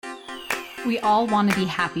We all want to be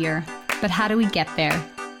happier, but how do we get there?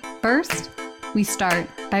 First, we start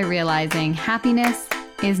by realizing happiness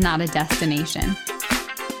is not a destination.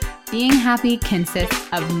 Being happy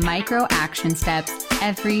consists of micro action steps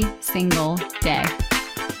every single day.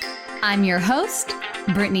 I'm your host,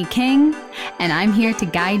 Brittany King, and I'm here to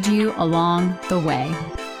guide you along the way.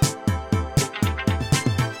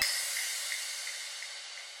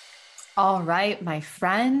 All right, my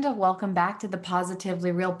friend, welcome back to the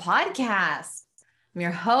Positively Real podcast. I'm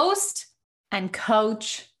your host and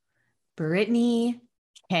coach, Brittany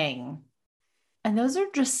King. And those are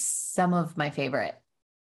just some of my favorite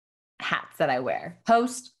hats that I wear.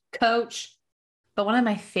 Host, coach, but one of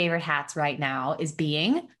my favorite hats right now is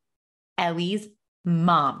being Ellie's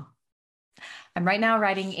mom. I'm right now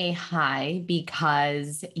riding a high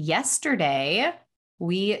because yesterday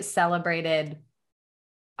we celebrated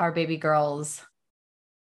our baby girl's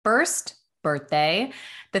first birthday.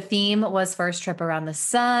 The theme was first trip around the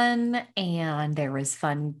sun, and there was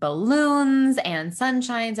fun balloons and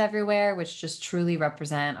sunshines everywhere, which just truly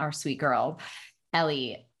represent our sweet girl,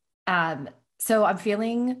 Ellie. So I'm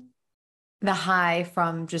feeling the high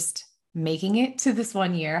from just making it to this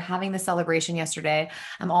 1 year, having the celebration yesterday.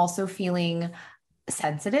 I'm also feeling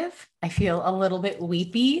sensitive. I feel a little bit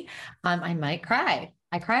weepy. I might cry.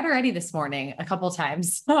 I cried already this morning a couple of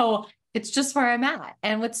times. So it's just where I'm at.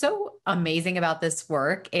 And what's so amazing about this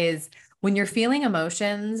work is when you're feeling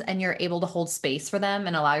emotions and you're able to hold space for them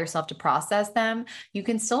and allow yourself to process them, you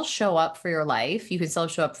can still show up for your life. You can still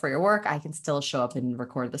show up for your work. I can still show up and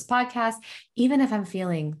record this podcast, even if I'm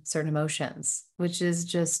feeling certain emotions, which is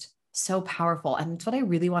just so powerful. And it's what I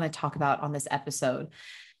really want to talk about on this episode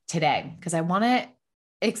today, because I want to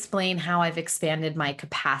explain how I've expanded my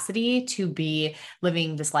capacity to be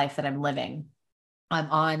living this life that I'm living.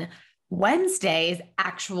 I'm on Wednesday's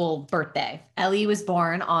actual birthday. Ellie was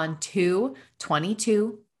born on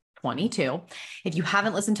 2/22/22. If you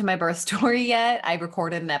haven't listened to my birth story yet, I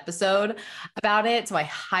recorded an episode about it. So I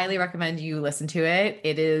highly recommend you listen to it.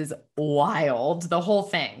 It is wild, the whole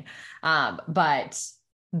thing. But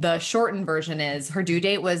the shortened version is her due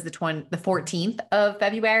date was the 14th of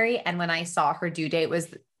February. And when I saw her due date was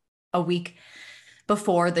a week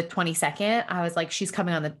before the 22nd, I was like, she's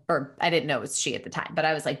coming on or I didn't know it was she at the time, but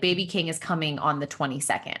I was like, baby King is coming on the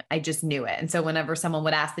 22nd. I just knew it. And so whenever someone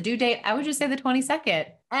would ask the due date, I would just say the 22nd,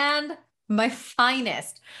 and my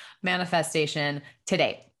finest manifestation to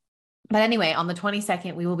date. But anyway, on the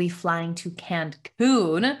 22nd, we will be flying to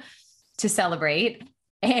Cancun to celebrate.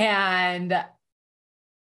 And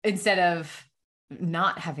instead of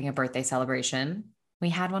not having a birthday celebration, we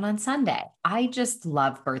had one on Sunday. I just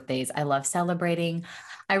love birthdays. I love celebrating.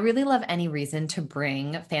 I really love any reason to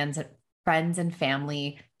bring friends and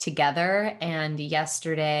family together. And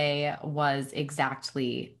yesterday was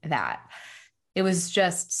exactly that. It was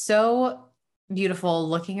just so beautiful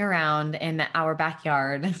looking around in our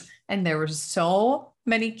backyard, and there were so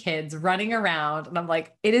many kids running around. And I'm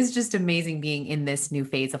like, it is just amazing being in this new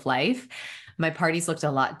phase of life. My parties looked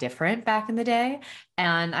a lot different back in the day.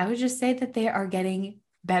 And I would just say that they are getting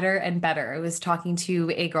better and better. I was talking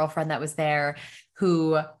to a girlfriend that was there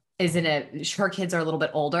who is her kids are a little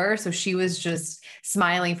bit older. So she was just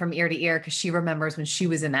smiling from ear to ear because she remembers when she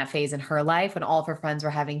was in that phase in her life, when all of her friends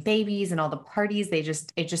were having babies and all the parties, it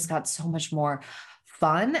just got so much more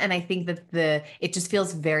fun. And I think that it just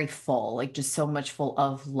feels very full, like just so much full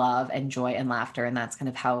of love and joy and laughter. And that's kind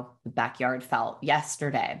of how the backyard felt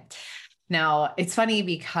yesterday. Now, it's funny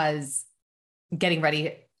because getting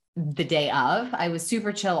ready the day of, I was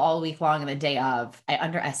super chill all week long. And the day of, I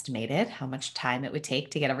underestimated how much time it would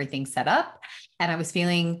take to get everything set up. And I was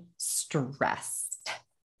feeling stressed.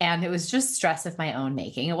 And it was just stress of my own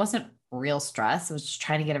making. It wasn't real stress. I was just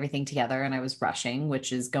trying to get everything together, and I was rushing,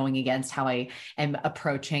 which is going against how I am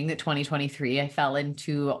approaching the 2023. I fell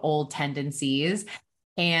into old tendencies.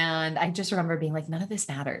 And I just remember being like, none of this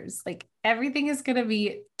matters. Like, everything is going to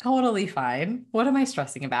be totally fine. What am I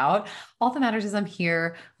stressing about? All that matters is I'm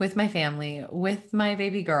here with my family, with my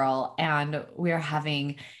baby girl, and we're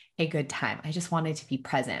having a good time. I just wanted to be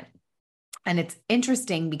present. And it's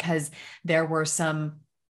interesting because there were some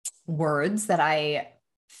words that I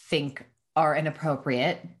think are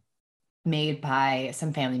inappropriate made by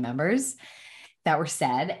some family members that were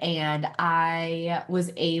said. And I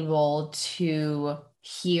was able to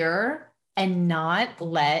hear and not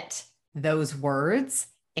let those words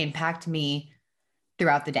impact me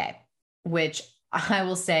throughout the day, which I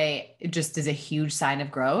will say it just is a huge sign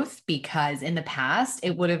of growth, because in the past I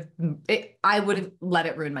would have let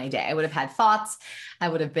it ruin my day. I would have had thoughts. I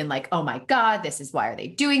would have been like, oh my God, why are they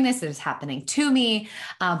doing this? It is happening to me.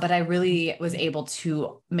 But I really was able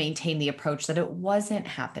to maintain the approach that it wasn't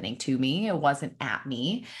happening to me. It wasn't at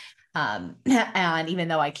me. And even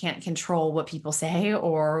though I can't control what people say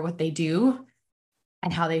or what they do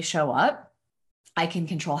and how they show up, I can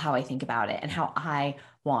control how I think about it and how I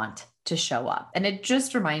want to show up. And it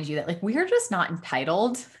just reminds you that like we are just not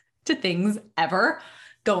entitled to things ever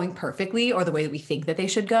going perfectly or the way that we think that they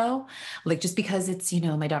should go. Like just because it's,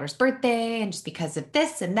 my daughter's birthday and just because of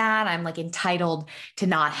this and that, I'm like entitled to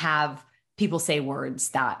not have people say words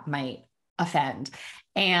that might offend.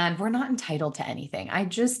 And we're not entitled to anything. I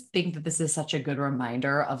just think that this is such a good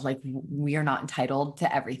reminder of like, we are not entitled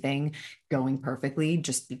to everything going perfectly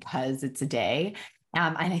just because it's a day.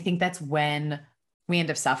 And I think that's when we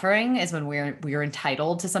end up suffering, is when we're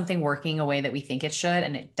entitled to something working a way that we think it should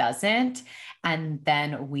and it doesn't. And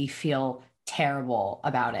then we feel terrible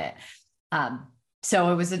about it.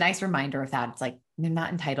 So it was a nice reminder of that. It's like, I'm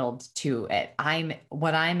not entitled to it.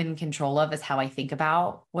 What I'm in control of is how I think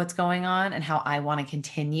about what's going on and how I want to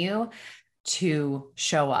continue to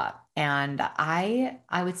show up. And I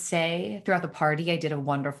would say throughout the party, I did a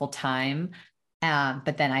wonderful time.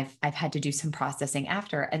 But then I've had to do some processing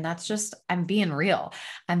after, and that's just, I'm being real.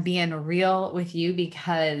 I'm being real with you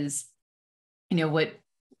because,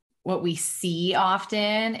 what we see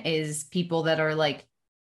often is people that are like,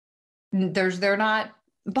 they're not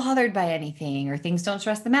bothered by anything or things don't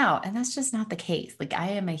stress them out. And that's just not the case. Like I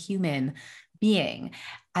am a human being.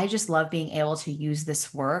 I just love being able to use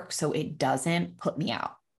this work so it doesn't put me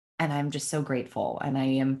out. And I'm just so grateful.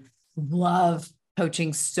 And love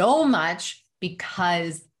coaching so much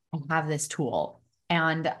because I have this tool.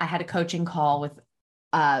 And I had a coaching call with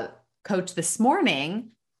a coach this morning,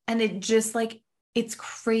 and it just like, it's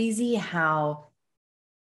crazy how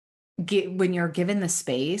when you're given the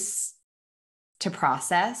space to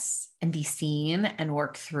process and be seen and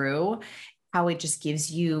work through, how it just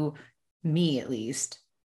gives you, me at least,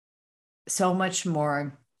 so much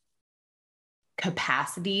more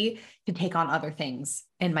capacity to take on other things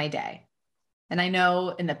in my day. And I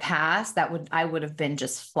know in the past I would have been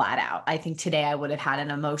just flat out. I think today I would have had an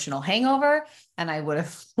emotional hangover and I would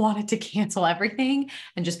have wanted to cancel everything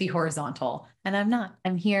and just be horizontal. And I'm not.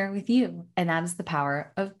 I'm here with you. And that is the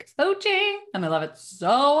power of coaching. And I love it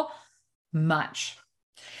so much.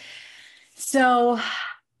 So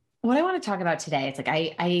what I want to talk about today, it's like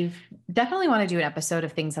I definitely want to do an episode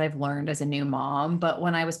of things that I've learned as a new mom. But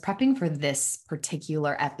when I was prepping for this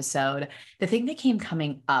particular episode, the thing that came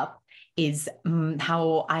coming up is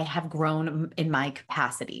how I have grown in my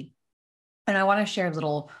capacity. And I want to share a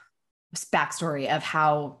little backstory of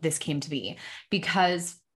how this came to be,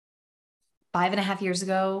 because 5.5 years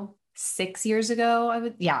ago, 6 years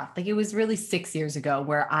ago, it was really 6 years ago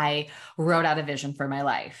where I wrote out a vision for my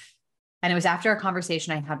life. And it was after a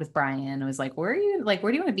conversation I had with Brian. It was like, where do you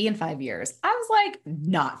want to be in 5 years? I was like,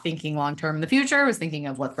 not thinking long-term in the future. I was thinking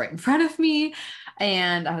of what's right in front of me.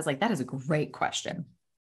 And I was like, that is a great question.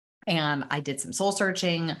 And I did some soul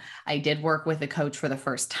searching. I did work with a coach for the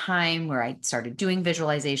first time where I started doing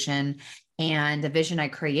visualization. And the vision I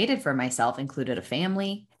created for myself included a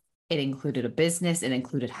family. It included a business. It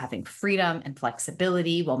included having freedom and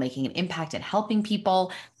flexibility while making an impact and helping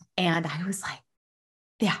people. And I was like,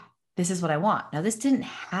 yeah, this is what I want. Now, this didn't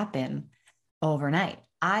happen overnight.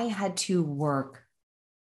 I had to work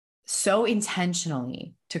so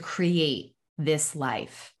intentionally to create this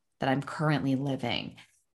life that I'm currently living.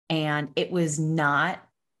 And it was not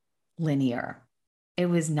linear. It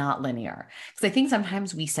was not linear. Because I think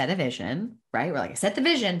sometimes we set a vision, right? We're like, I set the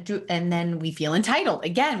vision, and then we feel entitled.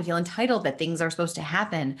 Again, we feel entitled that things are supposed to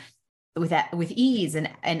happen with ease and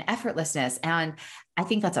effortlessness. And I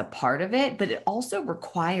think that's a part of it, but it also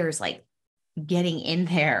requires like getting in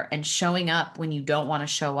there and showing up when you don't want to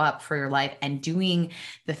show up for your life and doing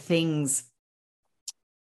the things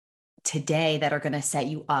today that are going to set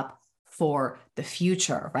you up for the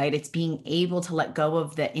future, right? It's being able to let go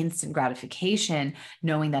of the instant gratification,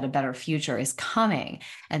 knowing that a better future is coming.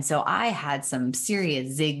 And so I had some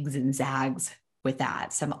serious zigs and zags with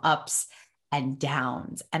that, some ups and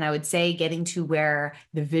downs. And I would say getting to where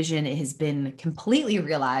the vision has been completely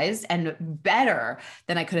realized and better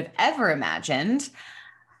than I could have ever imagined,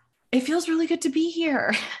 it feels really good to be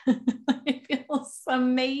here. It feels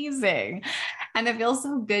amazing. And it feels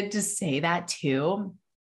so good to say that too,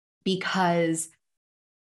 because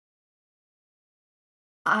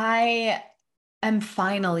I am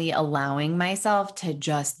finally allowing myself to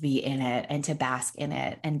just be in it and to bask in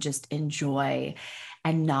it and just enjoy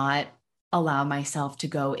and not allow myself to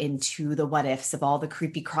go into the what ifs of all the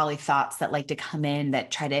creepy crawly thoughts that like to come in that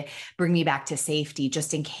try to bring me back to safety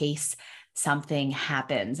just in case something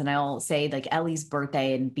happens. And I'll say like Ellie's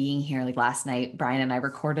birthday and being here, like last night, Brian and I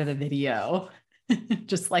recorded a video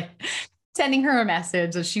just like sending her a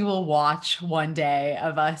message that she will watch one day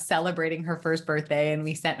of us celebrating her first birthday. And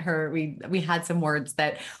we sent her, we had some words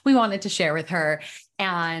that we wanted to share with her,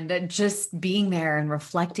 and just being there and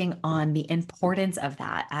reflecting on the importance of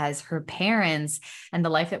that as her parents and the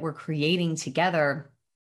life that we're creating together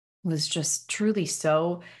was just truly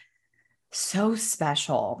so, so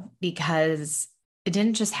special because it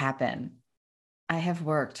didn't just happen. I have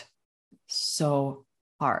worked so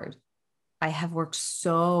hard. I have worked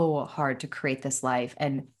so hard to create this life.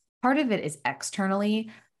 And part of it is externally,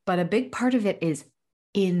 but a big part of it is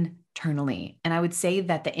internally. And I would say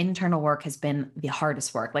that the internal work has been the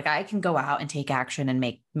hardest work. Like I can go out and take action and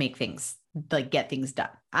make things, like get things done.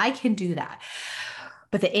 I can do that.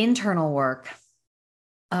 But the internal work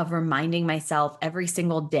of reminding myself every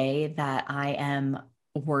single day that I am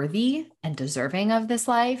worthy and deserving of this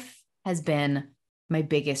life has been my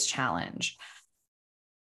biggest challenge.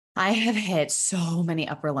 I have hit so many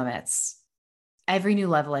upper limits. Every new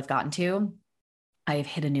level I've gotten to, I have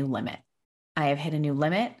hit a new limit. I have hit a new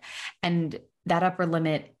limit. And that upper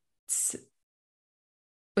limit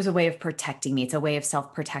was a way of protecting me. It's a way of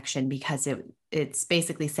self-protection because it's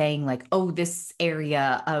basically saying like, oh, this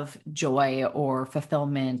area of joy or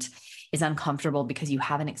fulfillment is uncomfortable because you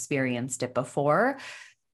haven't experienced it before.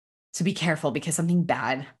 So be careful because something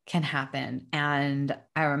bad can happen. And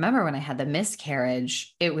I remember when I had the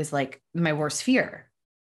miscarriage, it was like my worst fear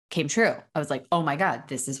came true. I was like, oh my God,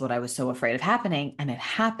 this is what I was so afraid of happening. And it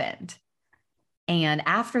happened. And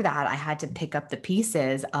after that, I had to pick up the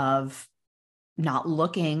pieces of not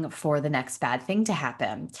looking for the next bad thing to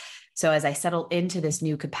happen. So as I settled into this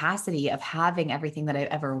new capacity of having everything that I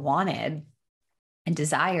ever wanted and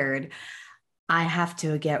desired, I have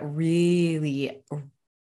to get really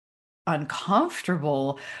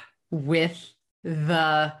uncomfortable with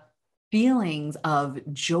the feelings of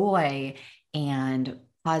joy and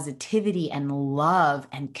positivity and love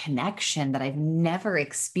and connection that I've never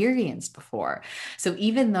experienced before. So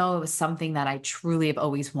even though it was something that I truly have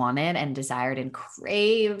always wanted and desired and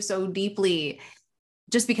craved so deeply,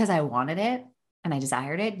 just because I wanted it and I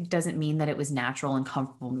desired it doesn't mean that it was natural and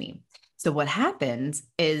comfortable to me. So what happens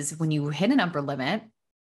is when you hit an upper limit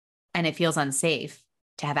and it feels unsafe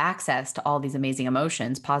to have access to all these amazing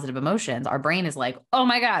emotions, positive emotions, our brain is like, oh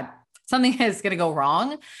my God, something is going to go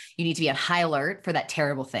wrong. You need to be on high alert for that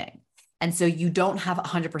terrible thing. And so you don't have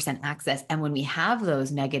 100% access. And when we have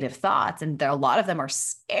those negative thoughts, and a lot of them are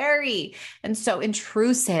scary and so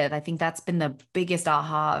intrusive, I think that's been the biggest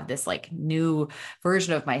aha of this like new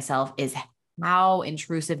version of myself is how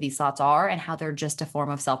intrusive these thoughts are and how they're just a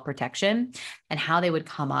form of self-protection and how they would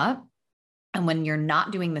come up. And when you're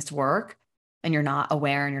not doing this work and you're not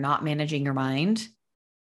aware and you're not managing your mind,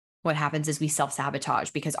 what happens is we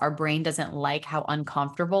self-sabotage because our brain doesn't like how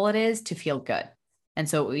uncomfortable it is to feel good. And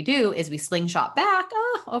so what we do is we slingshot back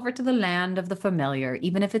over to the land of the familiar,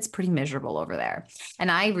 even if it's pretty miserable over there.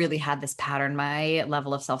 And I really had this pattern, my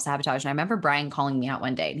level of self-sabotage. And I remember Brian calling me out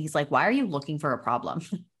one day and he's like, why are you looking for a problem?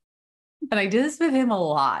 And I did this with him a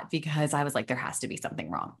lot because I was like, there has to be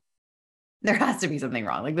something wrong. There has to be something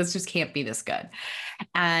wrong. Like, this just can't be this good.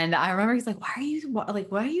 And I remember he's like, why are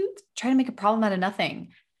you trying to make a problem out of nothing?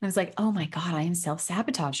 And I was like, oh my God, I am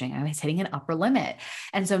self-sabotaging. I was hitting an upper limit.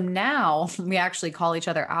 And so now we actually call each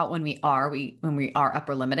other out when we are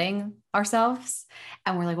upper limiting ourselves.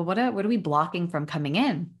 And we're like, well, what are we blocking from coming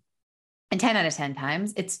in? And 10 out of 10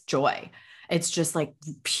 times it's joy. It's just like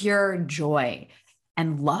pure joy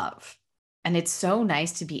and love. And it's so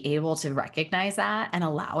nice to be able to recognize that and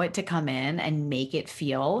allow it to come in and make it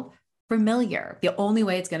feel familiar. The only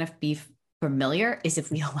way it's going to be familiar is if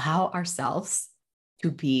we allow ourselves to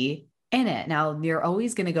be in it. Now, you're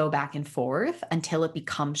always going to go back and forth until it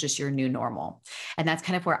becomes just your new normal. And that's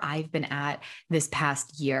kind of where I've been at this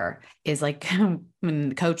past year is like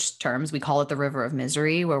in coach terms, we call it the river of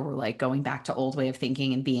misery, where we're like going back to old way of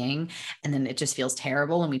thinking and being, and then it just feels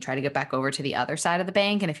terrible. And we try to get back over to the other side of the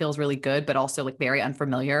bank and it feels really good, but also like very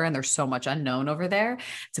unfamiliar. And there's so much unknown over there.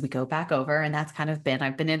 So we go back over and that's kind of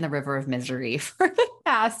I've been in the river of misery for the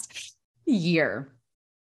past year.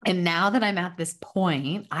 And now that I'm at this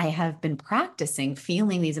point, I have been practicing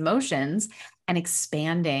feeling these emotions and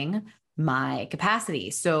expanding my capacity.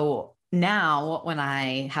 So now when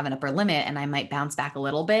I have an upper limit and I might bounce back a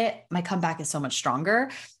little bit, my comeback is so much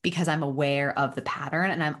stronger because I'm aware of the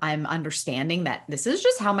pattern and I'm understanding that this is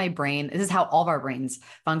just how this is how all of our brains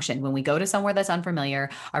function. When we go to somewhere that's unfamiliar,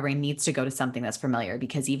 our brain needs to go to something that's familiar,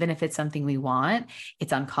 because even if it's something we want,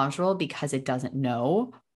 it's uncomfortable because it doesn't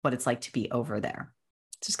know what it's like to be over there,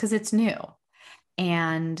 just because it's new.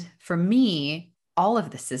 And for me, all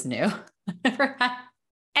of this is new. I've never had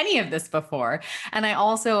any of this before. And I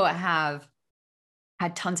also have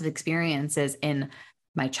had tons of experiences in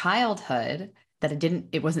my childhood that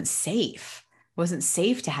it wasn't safe. It wasn't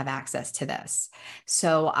safe to have access to this.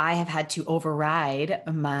 So I have had to override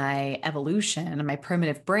my evolution and my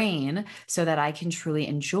primitive brain so that I can truly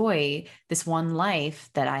enjoy this one life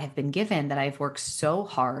that I have been given, that I've worked so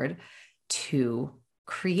hard to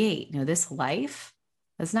create. This life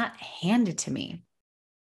was not handed to me.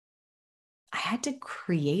 I had to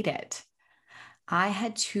create it. I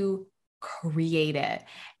had to create it.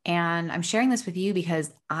 And I'm sharing this with you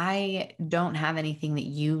because I don't have anything that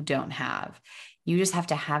you don't have. You just have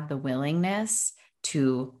to have the willingness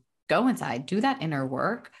to go inside, do that inner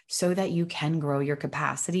work so that you can grow your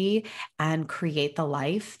capacity and create the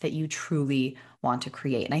life that you truly want to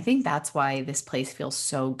create. And I think that's why this place feels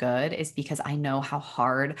so good, is because I know how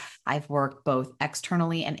hard I've worked both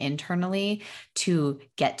externally and internally to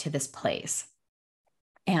get to this place.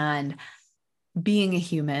 And being a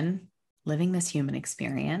human, living this human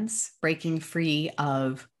experience, breaking free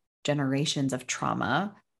of generations of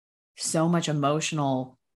trauma, so much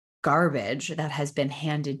emotional garbage that has been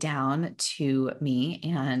handed down to me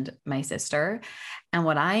and my sister. And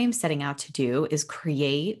what I'm setting out to do is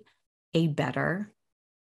create a better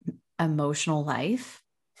emotional life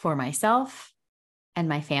for myself and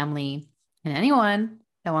my family and anyone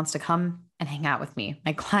that wants to come and hang out with me,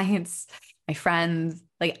 my clients, my friends.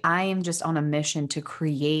 Like, I am just on a mission to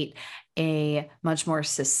create a much more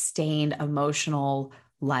sustained emotional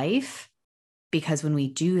life, because when we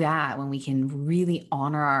do that, when we can really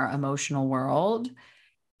honor our emotional world,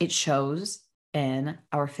 it shows in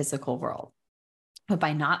our physical world. But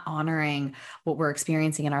by not honoring what we're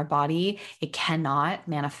experiencing in our body, it cannot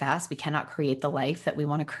manifest. We cannot create the life that we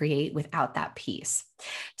want to create without that piece.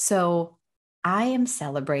 So I am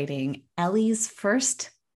celebrating Ellie's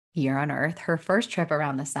first year on Earth, her first trip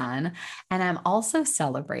around the sun. And I'm also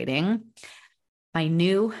celebrating my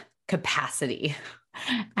new capacity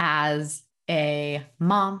as a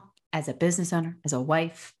mom, as a business owner, as a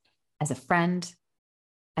wife, as a friend,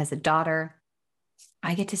 as a daughter.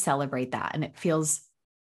 I get to celebrate that, and it feels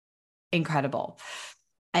incredible.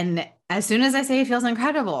 And as soon as I say it feels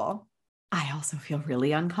incredible, I also feel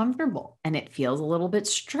really uncomfortable, and it feels a little bit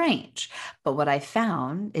strange. But what I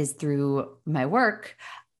found is, through my work,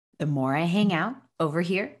 the more I hang out over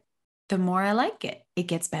here, the more I like it. It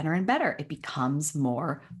gets better and better. It becomes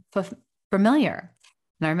more familiar.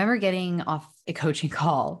 And I remember getting off a coaching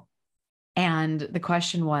call, and the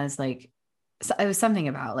question was like, so it was something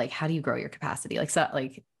about like, how do you grow your capacity?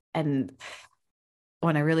 And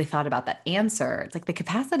when I really thought about that answer, it's like, the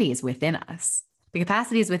capacity is within us. The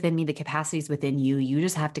capacity is within me. The capacity is within you. You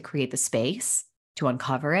just have to create the space to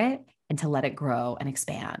uncover it and to let it grow and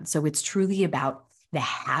expand. So it's truly about the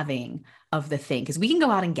having of the thing, because we can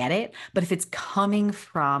go out and get it, but if it's coming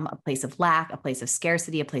from a place of lack, a place of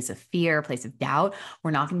scarcity, a place of fear, a place of doubt,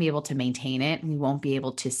 we're not going to be able to maintain it, and we won't be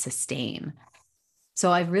able to sustain. So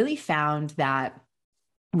I've really found that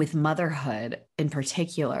with motherhood in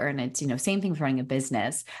particular, and it's, same thing with running a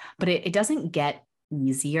business, but it doesn't get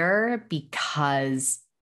easier, because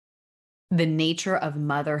the nature of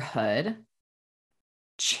motherhood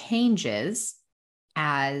changes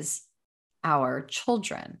as our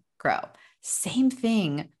children grow. Same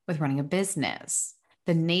thing with running a business.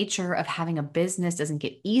 The nature of having a business doesn't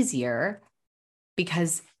get easier,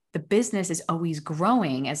 because the business is always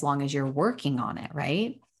growing as long as you're working on it,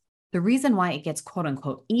 right? The reason why it gets quote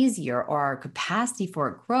unquote easier, or our capacity for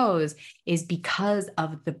it grows, is because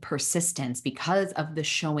of the persistence, because of the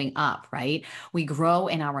showing up, right? We grow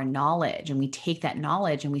in our knowledge, and we take that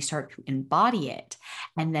knowledge and we start to embody it.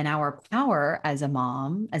 And then our power as a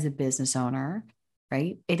mom, as a business owner,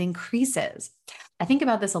 right? It increases. I think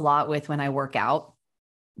about this a lot with when I work out,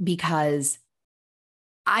 because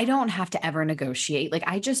I don't have to ever negotiate. Like,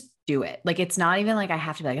 I just do it. Like, it's not even like I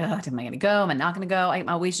have to be like, oh, am I going to go? Am I not going to go? I'm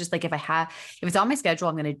always just like, if it's on my schedule,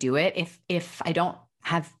 I'm going to do it. If I don't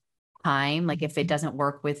have time, like if it doesn't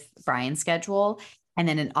work with Brian's schedule and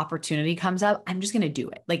then an opportunity comes up, I'm just going to do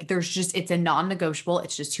it. Like, it's a non-negotiable.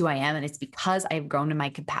 It's just who I am. And it's because I've grown in my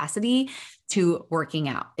capacity to working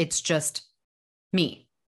out. It's just me.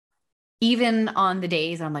 Even on the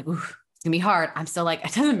days I'm like, ooh, It's gonna be hard. I'm still like,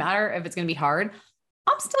 it doesn't matter if it's gonna be hard.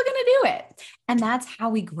 I'm still gonna do it. And that's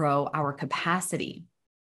how we grow our capacity.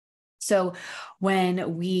 So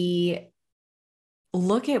when we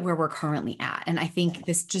look at where we're currently at, and I think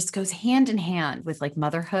this just goes hand in hand with like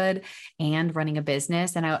motherhood and running a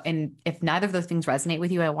business. And if neither of those things resonate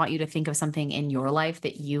with you, I want you to think of something in your life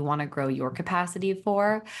that you want to grow your capacity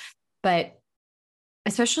for. But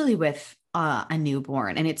especially with a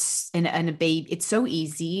newborn and a baby, it's so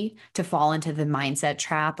easy to fall into the mindset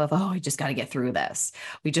trap of, oh, we just got to get through this.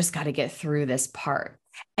 We just got to get through this part.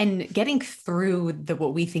 And getting through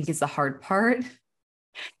what we think is the hard part,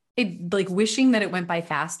 it like wishing that it went by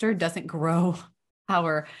faster doesn't grow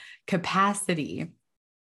our capacity.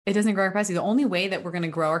 It doesn't grow our capacity. The only way that we're going to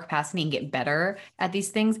grow our capacity and get better at these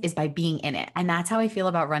things is by being in it. And that's how I feel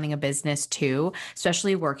about running a business too,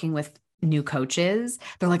 especially working with new coaches.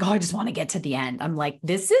 They're like, oh, I just want to get to the end. I'm like,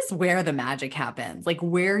 this is where the magic happens, like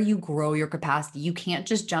where you grow your capacity. You can't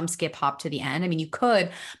just jump, skip, hop to the end. I mean, you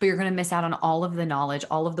could, but you're going to miss out on all of the knowledge,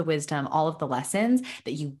 all of the wisdom, all of the lessons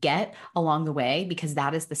that you get along the way, because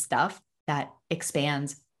that is the stuff that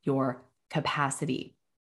expands your capacity.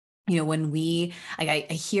 When I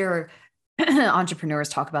hear entrepreneurs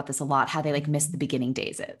talk about this a lot, how they like miss the beginning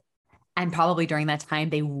days. And probably during that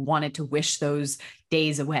time, they wanted to wish those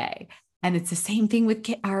days away. And it's the same thing with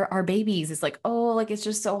our babies. It's like, oh, like it's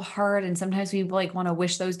just so hard. And sometimes we like want to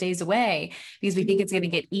wish those days away because we think it's going to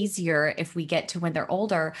get easier if we get to when they're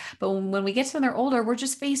older. But when we get to when they're older, we're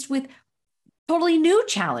just faced with totally new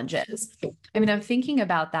challenges. I mean, I'm thinking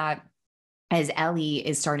about that as Ellie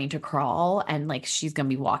is starting to crawl and like she's going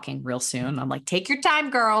to be walking real soon. I'm like, take your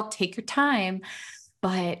time, girl, take your time.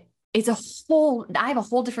 But I have a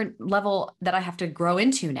whole different level that I have to grow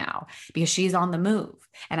into now because she's on the move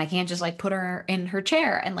and I can't just like put her in her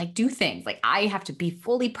chair and like do things. Like I have to be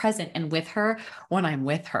fully present and with her when I'm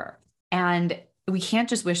with her. And we can't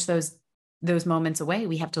just wish those moments away.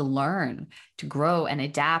 We have to learn to grow and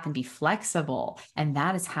adapt and be flexible. And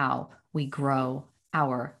that is how we grow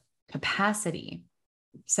our capacity.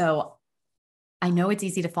 So I know it's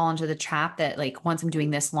easy to fall into the trap that like once I'm doing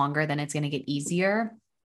this longer, then it's going to get easier.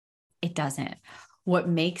 It doesn't. What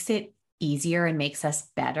makes it easier and makes us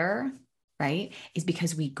better, right, is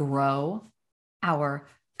because we grow our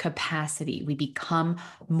capacity. We become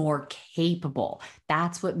more capable.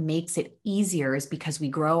 That's what makes it easier, is because we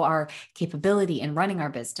grow our capability in running our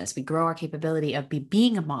business. We grow our capability of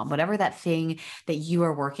being a mom, whatever that thing that you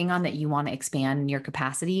are working on that you want to expand in your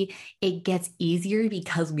capacity, it gets easier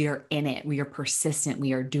because we are in it. We are persistent.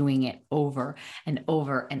 We are doing it over and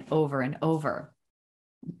over and over and over.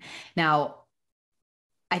 Now,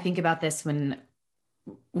 I think about this when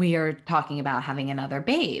we are talking about having another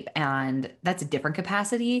babe, and that's a different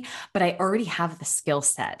capacity, but I already have the skill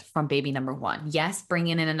set from baby number one. Yes,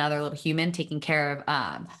 bringing in another little human, taking care of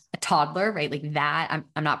a toddler, right? Like that.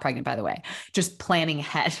 I'm not pregnant, by the way, just planning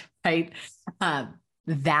ahead, right?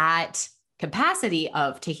 That capacity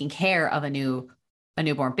of taking care of a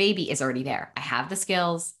newborn baby is already there. I have the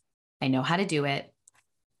skills. I know how to do it.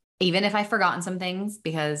 Even if I've forgotten some things,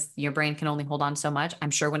 because your brain can only hold on so much,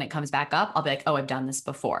 I'm sure when it comes back up, I'll be like, oh, I've done this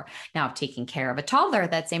before. Now, taking care of a toddler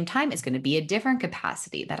at that same time is going to be a different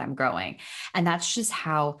capacity that I'm growing. And that's just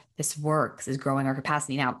how this works, is growing our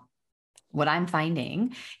capacity. Now, what I'm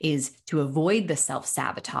finding is to avoid the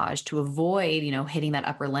self-sabotage, to avoid, hitting that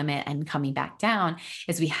upper limit and coming back down,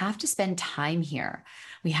 is we have to spend time here.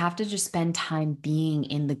 We have to just spend time being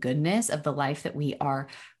in the goodness of the life that we are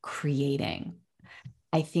creating.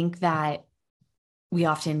 I think that we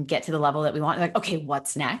often get to the level that we want, like, okay,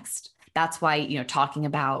 what's next? That's why, talking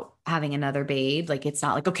about having another babe, like, it's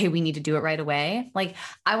not like, okay, we need to do it right away. Like,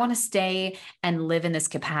 I want to stay and live in this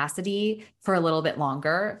capacity for a little bit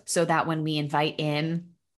longer so that when we invite in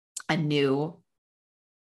a new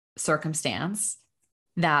circumstance,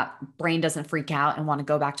 that brain doesn't freak out and want to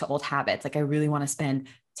go back to old habits. Like, I really want to spend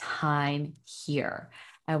time here.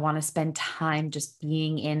 I want to spend time just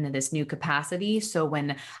being in this new capacity. So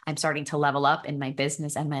when I'm starting to level up in my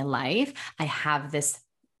business and my life, I have this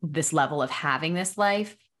level of having this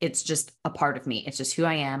life. It's just a part of me. It's just who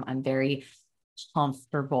I am. I'm very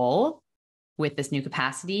comfortable with this new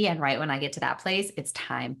capacity. And right when I get to that place, it's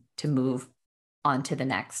time to move on to the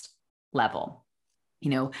next level.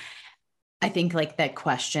 I think like that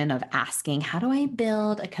question of asking, how do I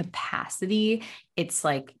build a capacity? It's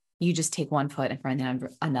like, you just take one foot in front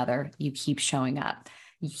of another. You keep showing up.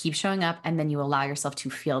 You keep showing up, and then you allow yourself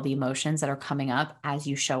to feel the emotions that are coming up as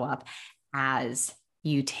you show up, as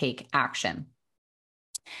you take action.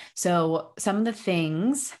 So some of the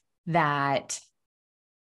things that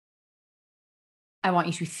I want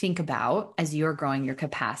you to think about as you're growing your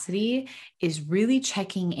capacity is really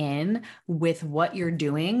checking in with what you're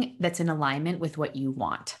doing that's in alignment with what you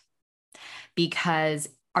want. Because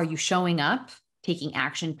are you showing up, taking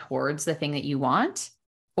action towards the thing that you want?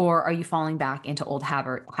 Or are you falling back into old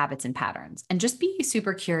habits and patterns? And just be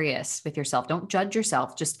super curious with yourself. Don't judge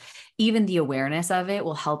yourself. Just even the awareness of it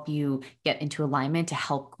will help you get into alignment to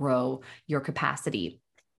help grow your capacity.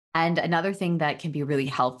 And another thing that can be really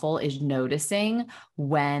helpful is noticing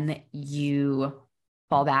when you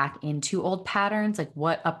fall back into old patterns, like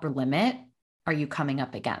what upper limit are you coming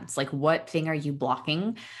up against? Like what thing are you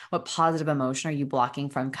blocking? What positive emotion are you blocking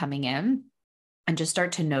from coming in? And just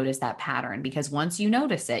start to notice that pattern, because once you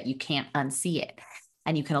notice it, you can't unsee it.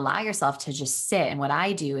 And you can allow yourself to just sit. And what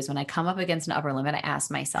I do is when I come up against an upper limit, I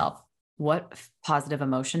ask myself, what positive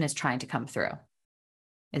emotion is trying to come through?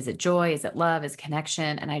 Is it joy? Is it love? Is it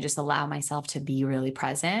connection? And I just allow myself to be really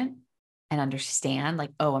present and understand,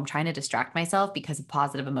 like, oh, I'm trying to distract myself because of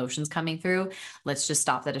positive emotions coming through. Let's just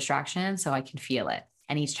stop the distraction so I can feel it.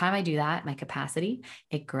 And each time I do that, my capacity,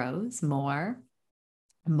 it grows more,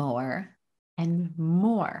 and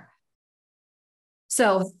more.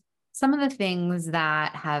 So some of the things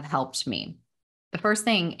that have helped me, the first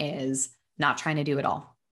thing is not trying to do it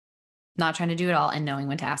all. Not trying to do it all and knowing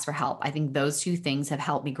when to ask for help. I think those two things have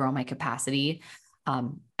helped me grow my capacity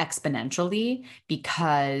exponentially,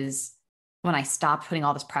 because when I stopped putting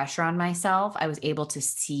all this pressure on myself, I was able to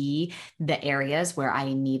see the areas where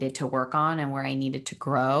I needed to work on and where I needed to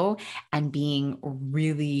grow, and being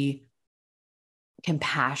really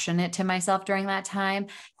compassionate to myself during that time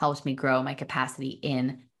helped me grow my capacity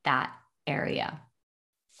in that area.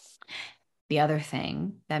 The other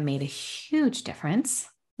thing that made a huge difference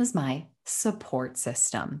was my support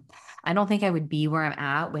system. I don't think I would be where I'm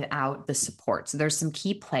at without the support. So there's some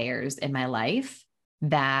key players in my life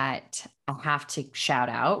that I have to shout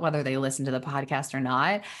out, whether they listen to the podcast or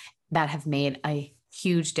not, that have made a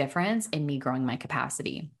huge difference in me growing my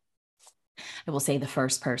capacity. I will say the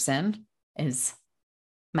first person is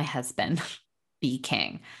my husband, B.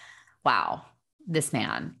 King. Wow, this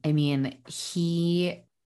man. I mean, he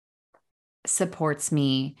supports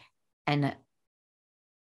me and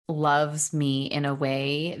loves me in a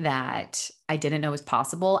way that I didn't know was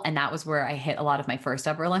possible. And that was where I hit a lot of my first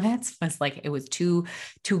upper limits. Was like, it was too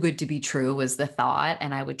good to be true was the thought.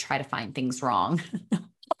 And I would try to find things wrong all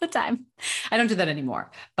the time. I don't do that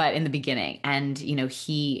anymore, but in the beginning. And, you know,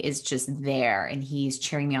 he is just there and he's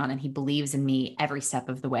cheering me on and he believes in me every step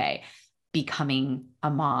of the way. Becoming a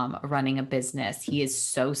mom, running a business. He is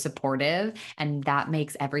so supportive, and that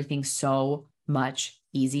makes everything so much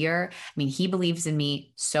easier. I mean, he believes in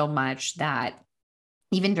me so much that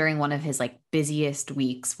even during one of his like busiest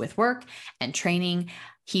weeks with work and training,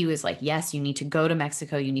 he was like, yes, you need to go to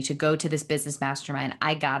Mexico. You need to go to this business mastermind.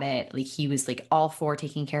 I got it. Like he was like all for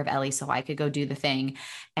taking care of Ellie so I could go do the thing.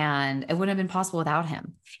 And it wouldn't have been possible without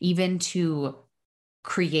him. Even to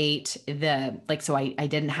create so I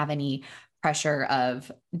didn't have any pressure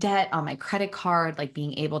of debt on my credit card, like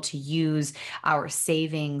being able to use our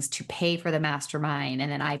savings to pay for the mastermind.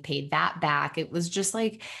 And then I paid that back. It was just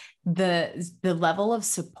like the level of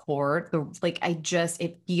support,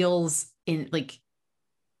 it feels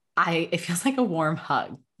it feels like a warm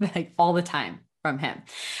hug, like all the time from him.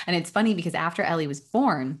 And it's funny because after Ellie was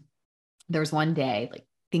born, there was one day, like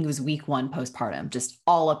I think it was week 1 postpartum, just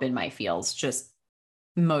all up in my feels, just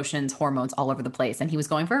emotions, hormones all over the place. And he was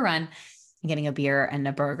going for a run and getting a beer and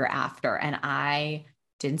a burger after. And I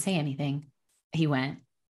didn't say anything. He went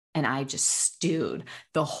and I just stewed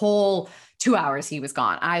the whole 2 hours he was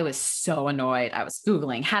gone. I was so annoyed. I was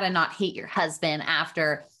Googling how to not hate your husband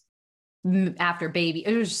after baby.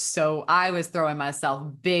 It was so, I was throwing myself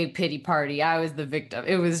big pity party. I was the victim.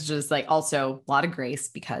 It was just like also a lot of grace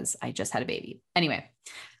because I just had a baby. Anyway,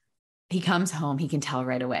 he comes home, he can tell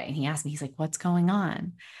right away. And he asked me, he's like, what's going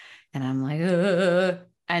on? And I'm like, ugh.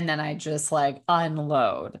 And then I just like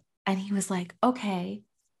unload. And he was like, okay.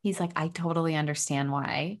 He's like, I totally understand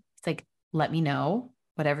why. It's like, let me know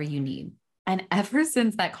whatever you need. And ever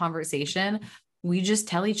since that conversation, we just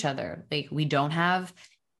tell each other, like, we don't have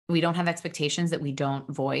expectations that we don't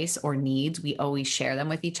voice or needs. We always share them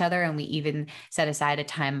with each other. And we even set aside a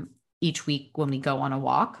time each week when we go on a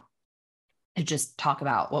walk to just talk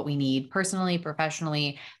about what we need personally,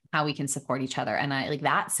 professionally, how we can support each other. And I like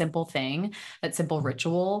that simple thing, that simple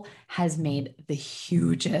ritual has made the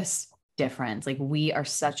hugest difference. Like we are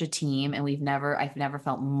such a team and I've never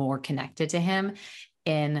felt more connected to him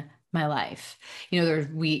in my life.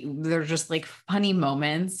 There's just like funny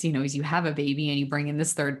moments, as you have a baby and you bring in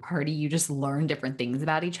this third party, you just learn different things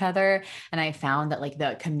about each other. And I found that like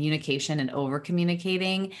the communication and over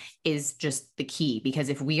communicating is just the key, because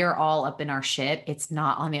if we are all up in our shit, it's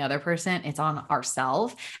not on the other person, it's on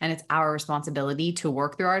ourselves. And it's our responsibility to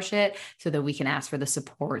work through our shit so that we can ask for the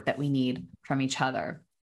support that we need from each other.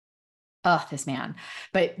 Oh, this man.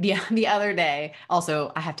 But the other day,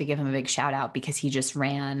 also, I have to give him a big shout out because he just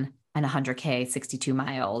ran an 100K, 62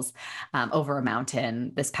 miles over a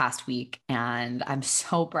mountain this past week. And I'm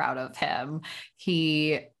so proud of him.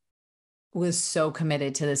 He was so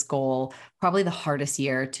committed to this goal, probably the hardest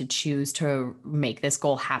year to choose to make this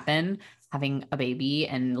goal happen, having a baby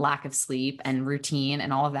and lack of sleep and routine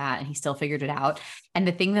and all of that. And he still figured it out. And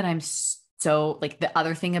the thing that I'm so like the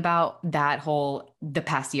other thing about the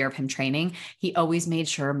past year of him training, he always made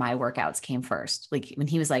sure my workouts came first. Like when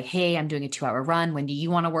he was like, hey, I'm doing a 2-hour run. When do you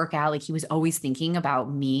want to work out? Like he was always thinking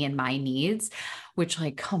about me and my needs, which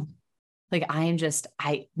like I'm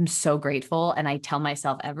so grateful. And I tell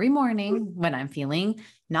myself every morning when I'm feeling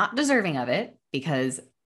not deserving of it, because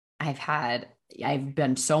I've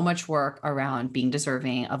done so much work around being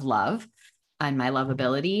deserving of love and my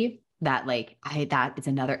lovability, that that is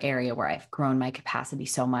another area where I've grown my capacity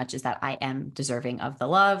so much, is that I am deserving of the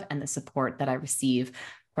love and the support that I receive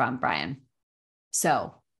from Brian.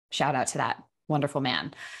 So shout out to that wonderful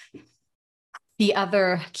man. The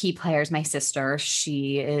other key player is my sister.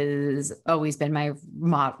 She has always been my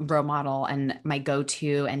role model and my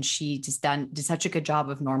go-to. And she just did such a good job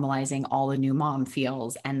of normalizing all the new mom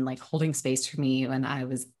feels and like holding space for me when I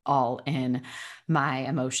was all in my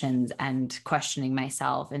emotions and questioning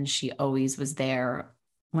myself. And she always was there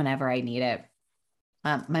whenever I need it.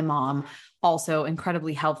 My mom, also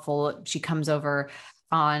incredibly helpful. She comes over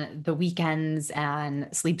on the weekends and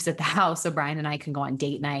sleeps at the house so Brian and I can go on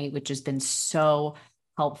date night, which has been so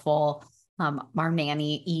helpful. Our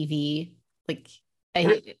nanny, Evie,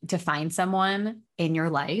 to find someone in your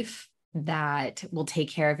life that will take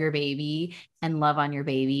care of your baby and love on your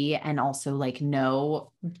baby, and also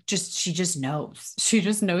she just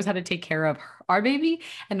knows how to take care of our baby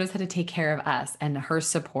and knows how to take care of us. And her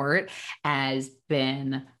support has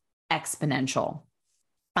been exponential.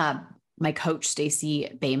 My coach,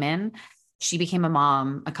 Stacey Bayman, she became a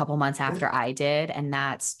mom a couple months after I did. And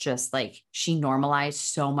that's just like, she normalized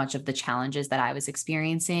so much of the challenges that I was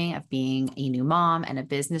experiencing of being a new mom and a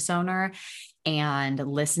business owner, and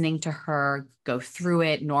listening to her go through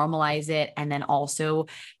it, normalize it. And then also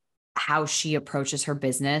how she approaches her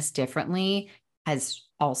business differently has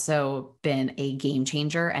also been a game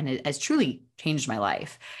changer, and it has truly changed my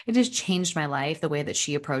life. It has changed my life, the way that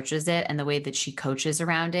she approaches it and the way that she coaches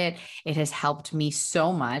around it. It has helped me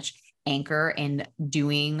so much anchor in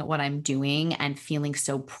doing what I'm doing and feeling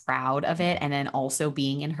so proud of it. And then also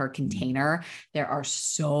being in her container. There are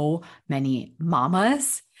so many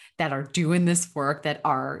mamas that are doing this work, that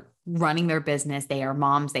are running their business. They are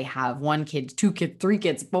moms. They have 1 kid, 2 kids, 3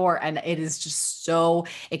 kids, 4. And it is just so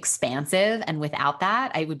expansive. And without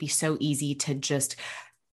that, it would be so easy to just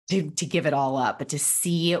to give it all up. But to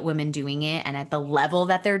see women doing it and at the level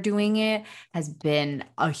that they're doing it has been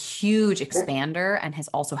a huge expander, and has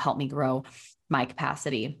also helped me grow my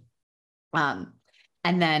capacity. And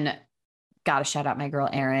then got to shout out my girl,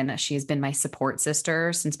 Erin. She's been my support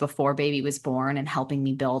sister since before baby was born, and helping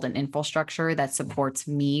me build an infrastructure that supports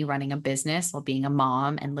me running a business while being a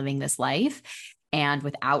mom and living this life. And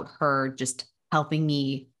without her just helping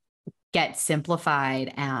me get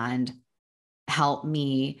simplified and help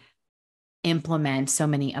me implement so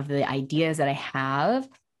many of the ideas that I have,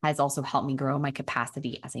 has also helped me grow my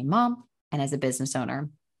capacity as a mom and as a business owner.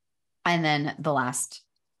 And then the last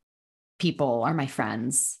people are my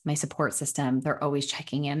friends, my support system. They're always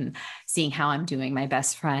checking in, seeing how I'm doing. My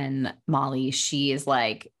best friend, Molly, she is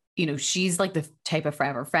like, she's like the type of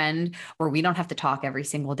forever friend where we don't have to talk every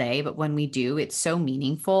single day, but when we do, it's so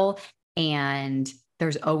meaningful. And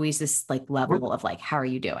there's always this like level of like, how are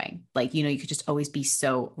you doing? Like, you could just always be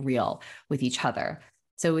so real with each other.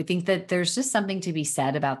 So we think that there's just something to be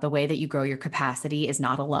said about the way that you grow your capacity is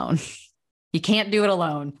not alone. You can't do it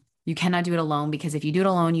alone. You cannot do it alone, because if you do it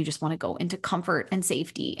alone, you just want to go into comfort and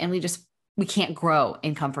safety. And we can't grow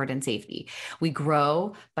in comfort and safety. We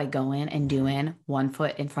grow by going and doing one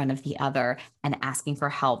foot in front of the other and asking for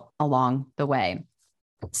help along the way.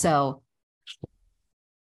 So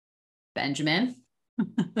Benjamin,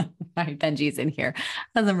 sorry, Benji's in here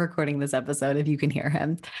as I'm recording this episode, if you can hear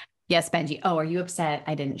him. Yes, Benji. Oh, are you upset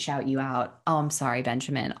I didn't shout you out? Oh, I'm sorry,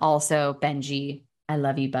 Benjamin. Also, Benji, I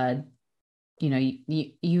love you, bud.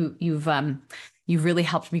 You've You've really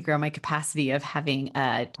helped me grow my capacity of having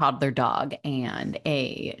a toddler dog and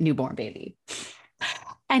a newborn baby.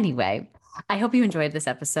 Anyway, I hope you enjoyed this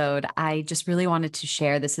episode. I just really wanted to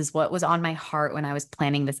share. This is what was on my heart when I was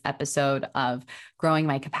planning this episode of growing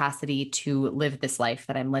my capacity to live this life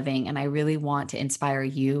that I'm living. And I really want to inspire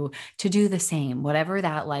you to do the same, whatever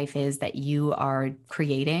that life is that you are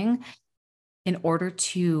creating, in order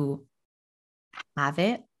to have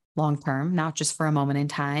it long term, not just for a moment in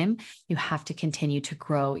time. You have to continue to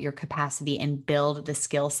grow your capacity and build the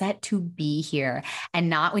skill set to be here. And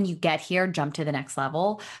not when you get here, jump to the next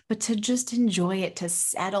level, but to just enjoy it, to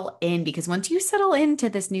settle in. Because once you settle into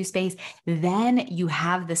this new space, then you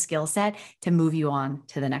have the skill set to move you on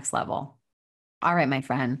to the next level. All right, my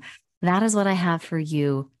friend, that is what I have for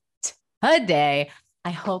you today.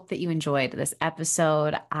 I hope that you enjoyed this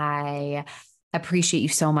episode. I appreciate you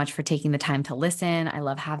so much for taking the time to listen. I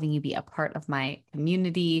love having you be a part of my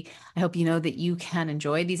community. I hope you know that you can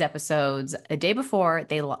enjoy these episodes a day before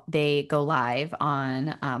they go live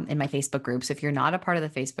on in my Facebook group. So if you're not a part of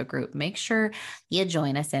the Facebook group, make sure you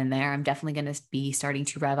join us in there. I'm definitely going to be starting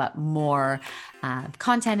to rev up more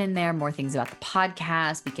content in there, more things about the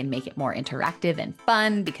podcast. We can make it more interactive and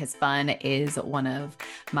fun, because fun is one of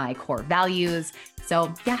my core values.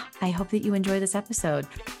 So yeah, I hope that you enjoy this episode.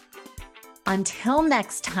 Until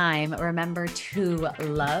next time, remember to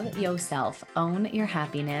love yourself, own your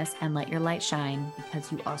happiness, and let your light shine,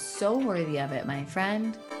 because you are so worthy of it, my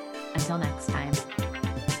friend. Until next time.